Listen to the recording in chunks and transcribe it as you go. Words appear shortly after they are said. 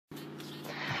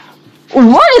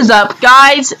What is up,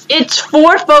 guys? It's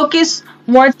Ford Focus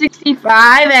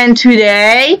 165, and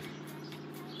today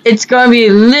it's going to be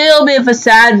a little bit of a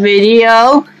sad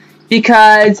video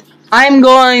because I'm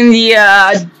going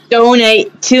to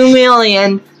donate 2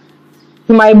 million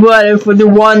to my brother for the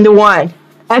 1-to-1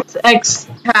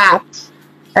 XX tax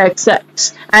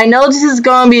XX. I know this is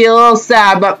going to be a little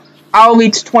sad, but I'll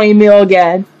reach 20 mil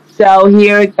again. So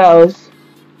here it goes.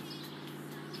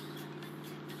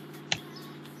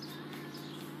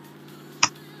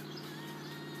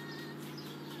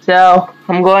 So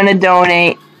I'm going to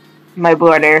donate my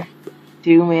brother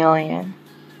 2 million.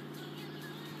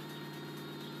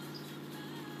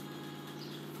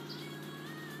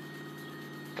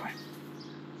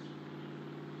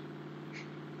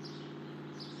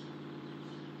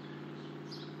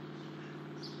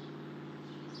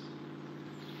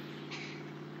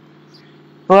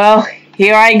 Well,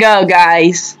 here I go,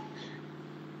 guys.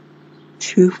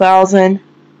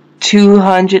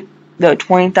 2,200, no,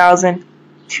 20,200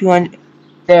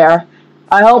 there.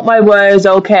 I hope my brother is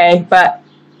okay, but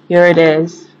here it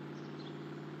is.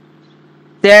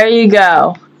 There you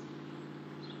go.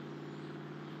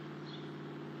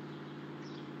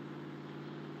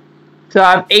 So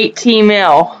I have 18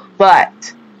 mil,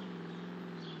 but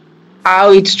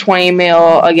I'll reach 20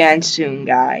 mil again soon,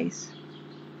 guys.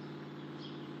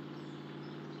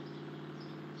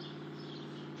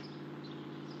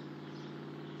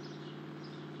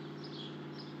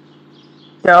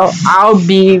 So I'll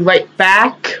be right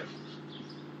back.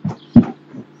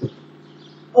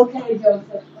 Okay,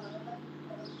 Joseph.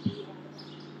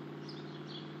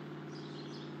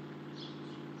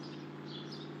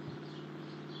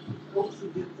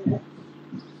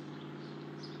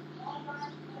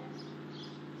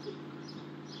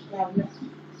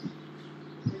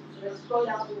 Let's go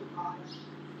down to the car.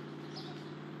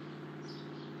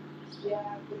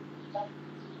 Yeah.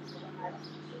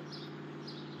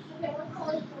 Okay, what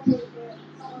color is there?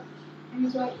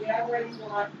 Whatever you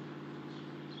want.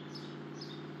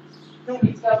 Don't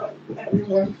need to go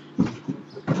everywhere.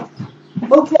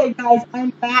 Okay, guys, I'm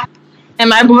back.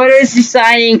 And my brother is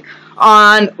deciding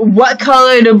on what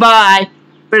color to buy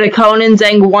for the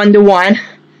Koenigsegg 1-to-1.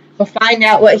 We'll find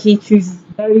out what he chooses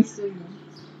very soon.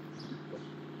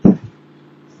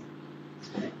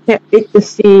 Can't wait to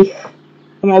see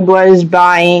what my brother's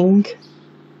buying.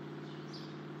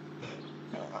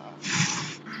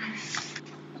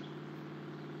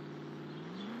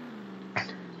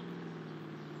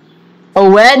 A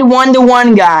red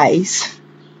 1-to-1, guys.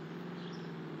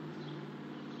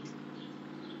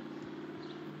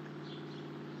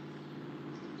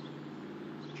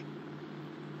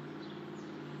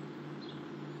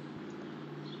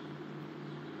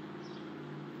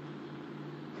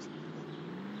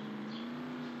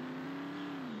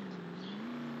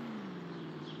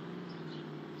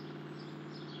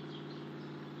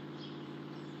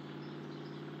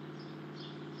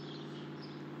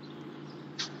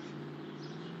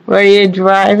 Where you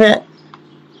drive it?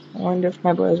 I wonder if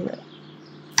my brother's ready.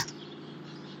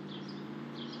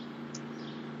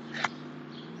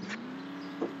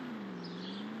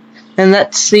 And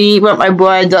let's see what my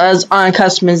brother does on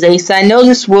customization. I know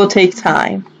this will take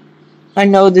time. I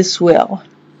know this will.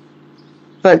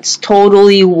 But it's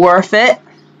totally worth it.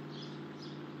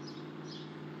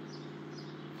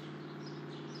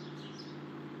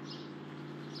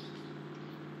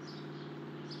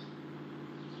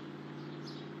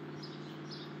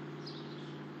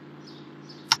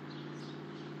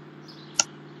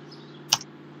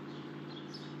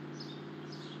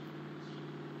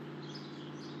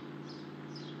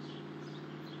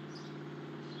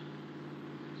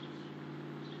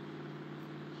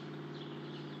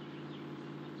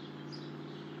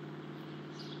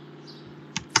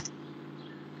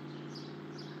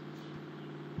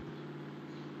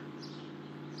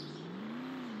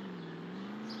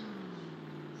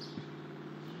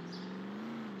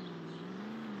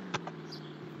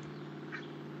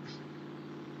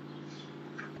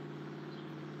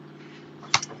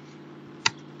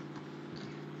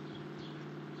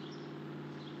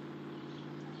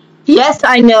 Yes,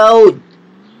 I know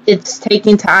it's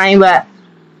taking time, but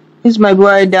is my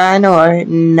brother done or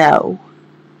no?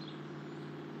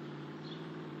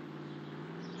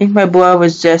 I think my brother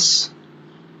was just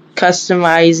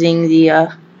customizing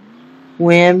the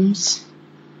whims.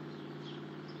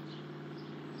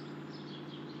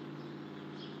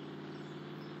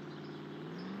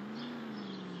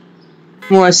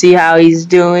 I want to see how he's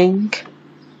doing.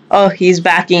 Oh, he's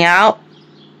backing out.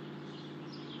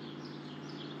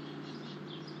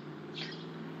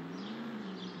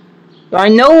 So I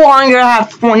no longer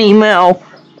have 20 mil.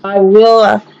 I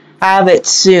will have it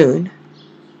soon.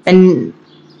 And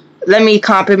let me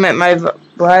compliment my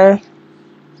brother.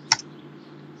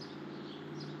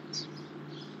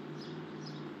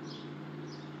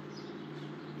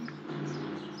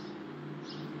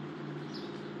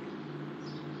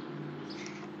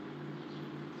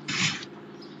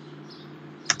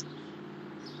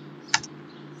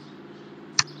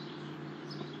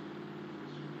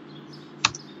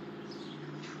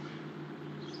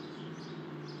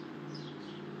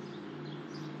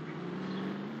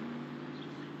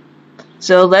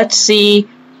 So let's see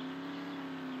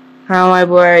how my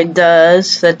boy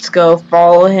does. Let's go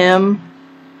follow him.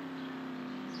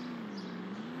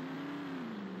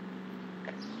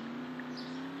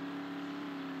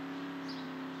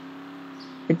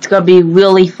 It's gonna be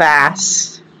really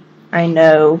fast. I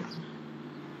know.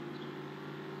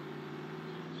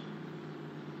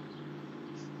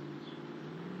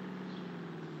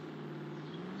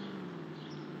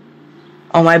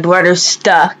 Oh, my brother's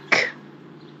stuck.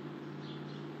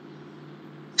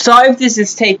 Sorry if this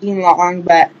is taking long,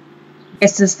 but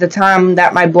this is the time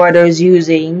that my brother is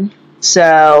using.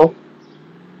 So,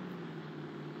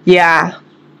 yeah.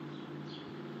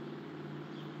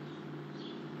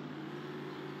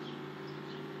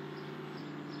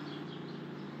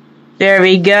 There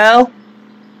we go.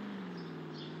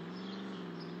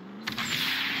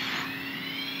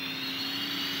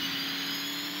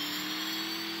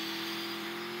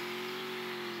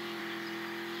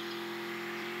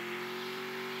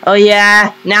 Oh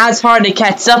yeah, now it's hard to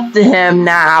catch up to him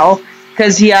now,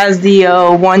 because he has the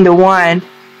 1-to-1.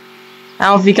 I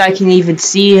don't think I can even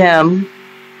see him.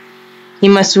 He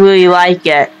must really like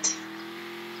it.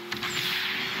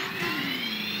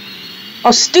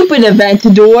 Oh, stupid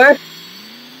Aventador!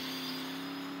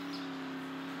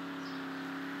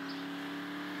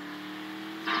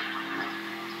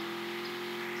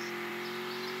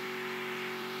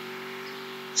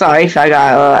 Sorry if I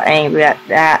got a little angry at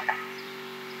that.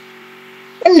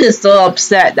 I'm just a little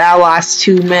upset that I lost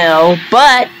 2 mil,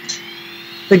 but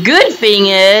the good thing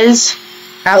is,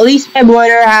 at least my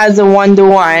brother has a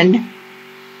 1-to-1,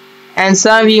 and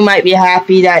some of you might be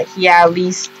happy that he at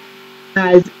least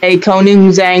has a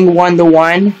Koenigsegg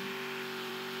 1-to-1,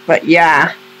 but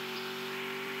yeah.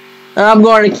 And I'm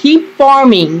going to keep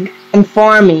farming and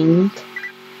farming.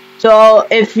 So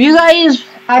if you guys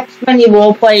ask many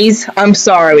role plays, I'm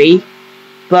sorry,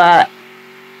 but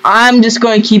I'm just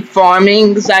going to keep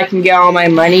farming so I can get all my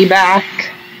money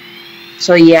back.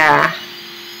 So yeah.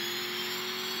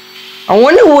 I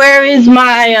wonder where is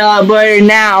my brother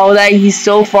now that he's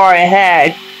so far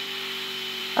ahead.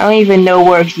 I don't even know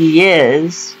where he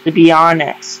is, to be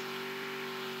honest.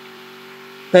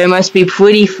 But it must be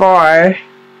pretty far.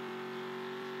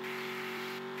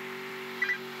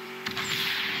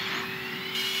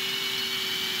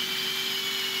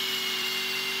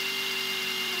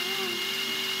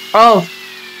 Oh,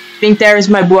 I think there's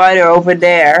my brother over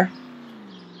there.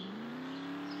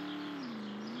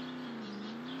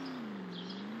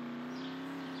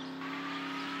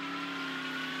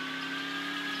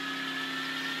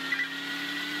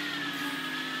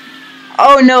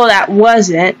 Oh no, that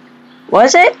wasn't.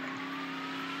 Was it?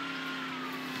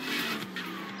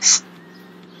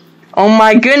 Oh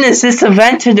my goodness, it's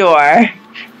Aventador.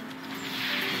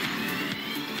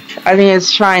 I think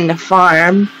it's trying to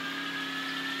farm.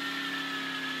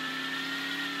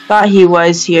 Thought he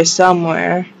was here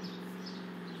somewhere.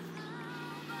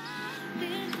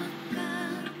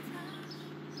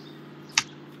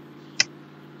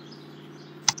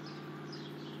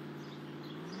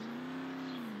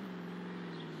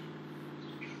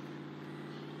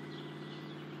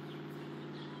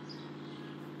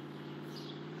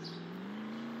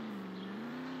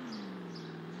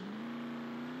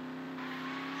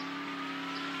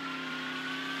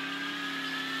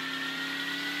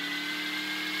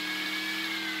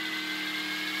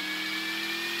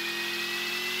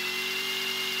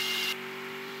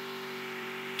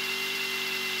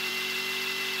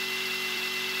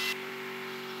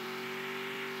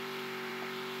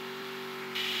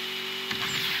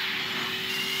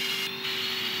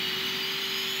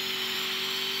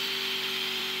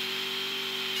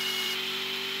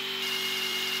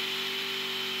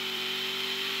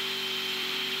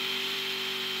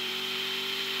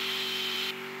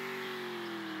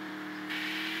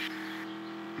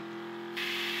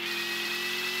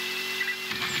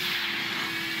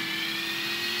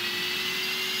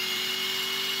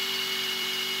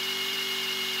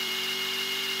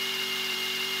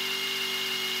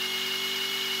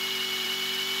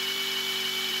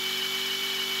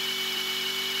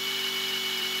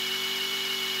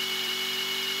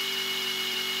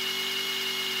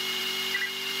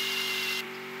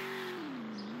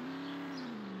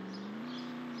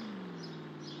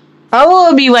 I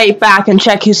will be right back and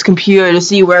check his computer to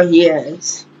see where he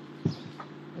is.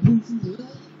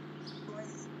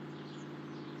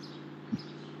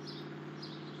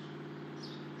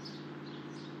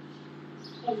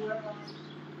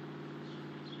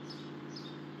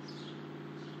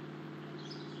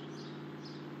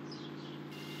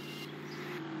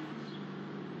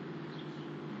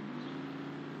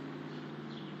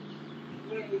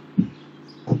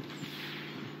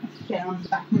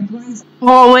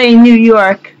 Hallway, New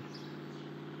York.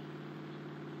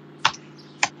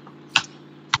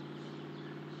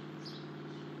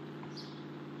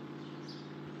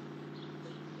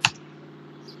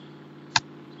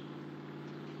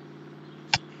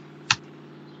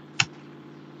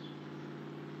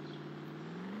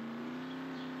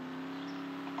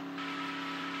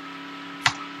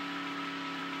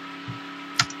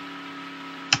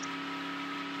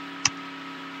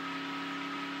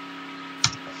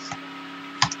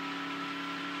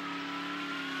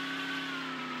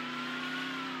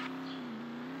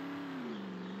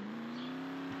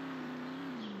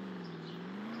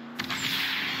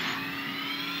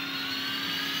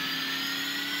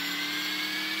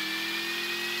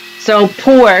 So,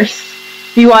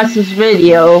 Porth, he watched this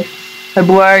video. My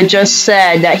brother just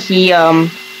said that he,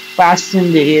 watched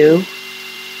into you.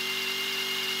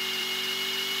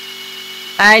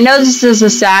 I know this is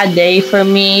a sad day for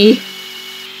me,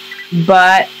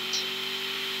 but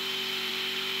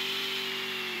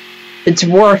it's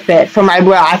worth it for my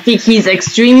brother. I think he's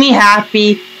extremely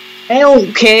happy. I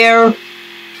don't care.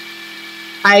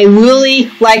 I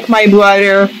really like my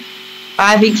brother.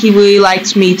 I think he really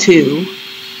likes me too.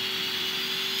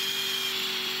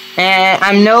 And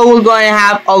I know we're going to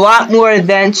have a lot more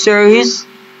adventures.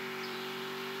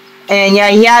 And yeah,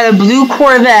 he had a blue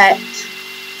Corvette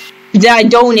that I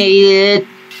donated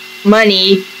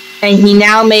money, and he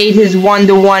now made his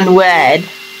 1-to-1 red.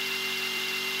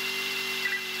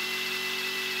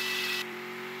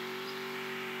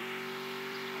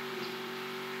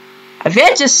 I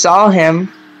think I just saw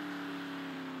him.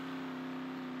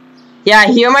 Yeah,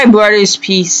 I hear my brother's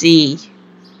PC.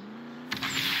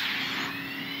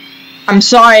 I'm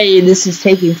sorry this is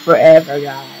taking forever,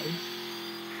 guys.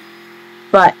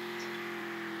 But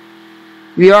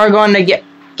we are going to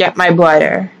get my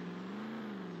brother.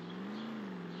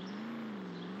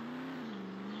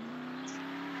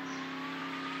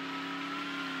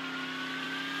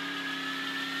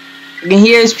 You can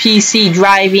hear his PC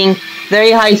driving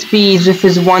very high speeds with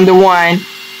his 1-to-1, and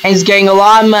he's getting a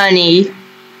lot of money.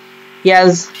 He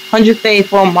has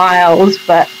 134 miles,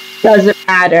 but doesn't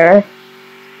matter.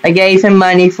 I gave him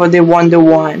money for the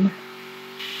 1-to-1.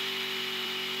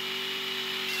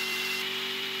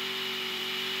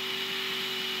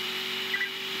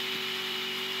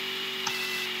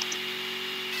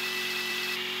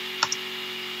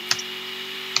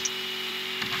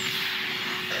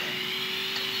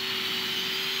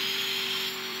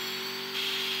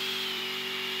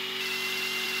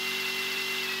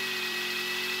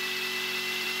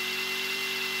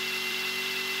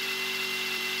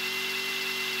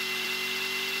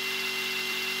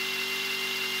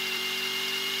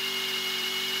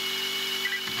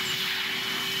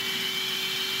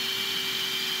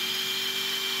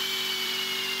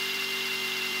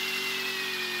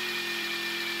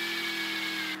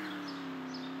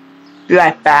 Be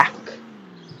right back.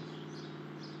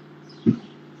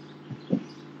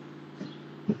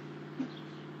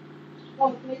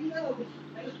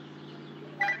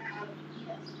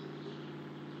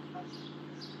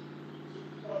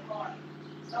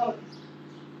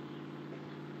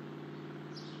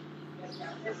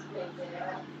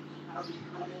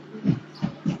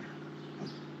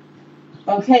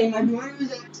 Okay, my brother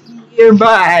was actually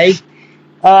nearby.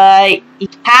 He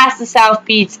passed the South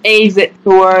Beach exit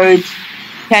towards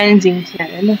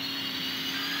Kensington.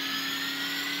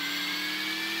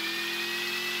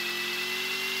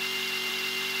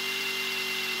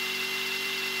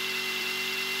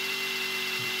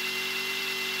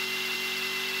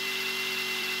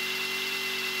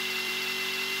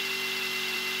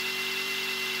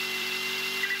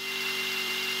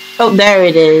 Oh, there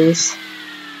it is.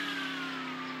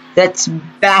 Let's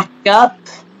back up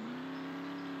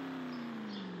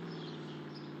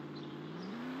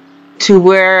to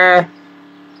where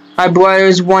my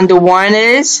brother's 1-to-1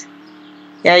 is.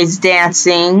 Yeah, he's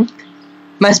dancing.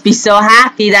 Must be so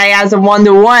happy that he has a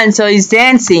 1-to-1, so he's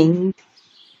dancing.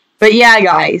 But yeah,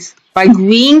 guys, my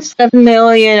green 7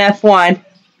 million F1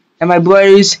 and my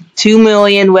brother's 2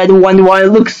 million red 1-to-1. It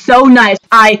looks so nice.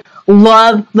 I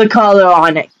love the color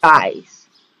on it, guys.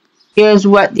 Here's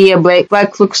what the brake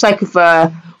light looks like with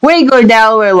a regular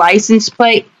Delaware license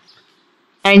plate.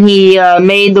 and he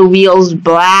made the wheels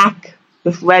black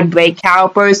with red brake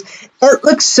calipers. It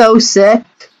looks so sick.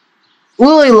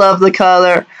 Really love the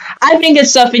color. I think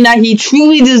it's something that he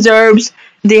truly deserves.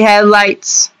 The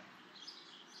headlights.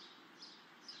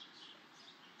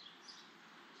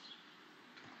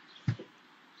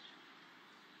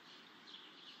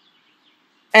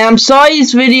 And I'm sorry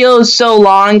this video is so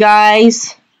long,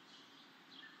 guys.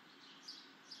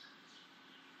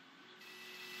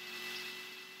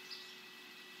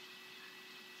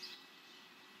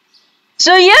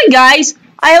 So yeah, guys,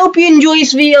 I hope you enjoyed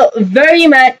this video very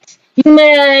much. You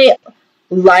may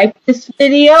like this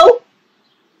video,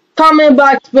 comment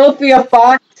box below for your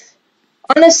thoughts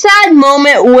on a sad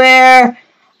moment where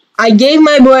I gave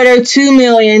my brother 2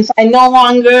 million. I no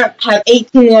longer have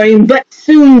 18 million, but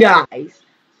soon, guys,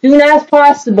 soon as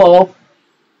possible,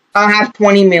 I'll have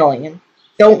 20 million.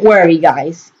 Don't worry,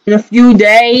 guys. In a few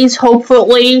days,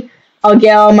 hopefully, I'll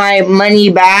get all my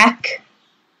money back.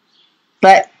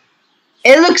 But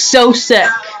it looks so sick.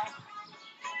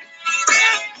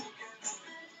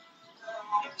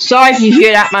 Sorry if you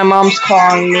hear that, my mom's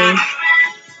calling me.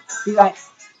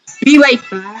 Be right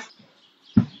back.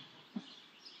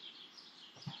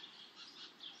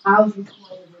 I was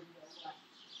recording a video.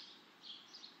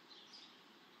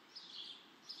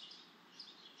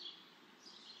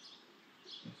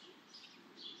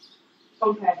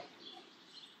 Okay.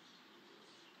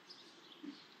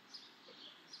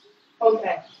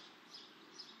 Okay.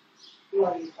 You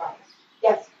want to be fine?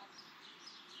 Yes.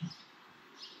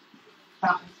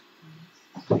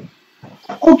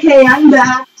 Okay, I'm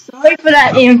back. Sorry for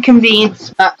that inconvenience,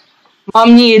 but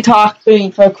Mom needed to talk to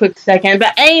me for a quick second.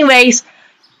 But anyways,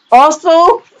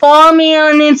 also follow me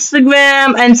on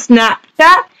Instagram and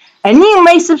Snapchat, and you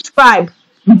may subscribe.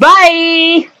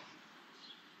 Bye!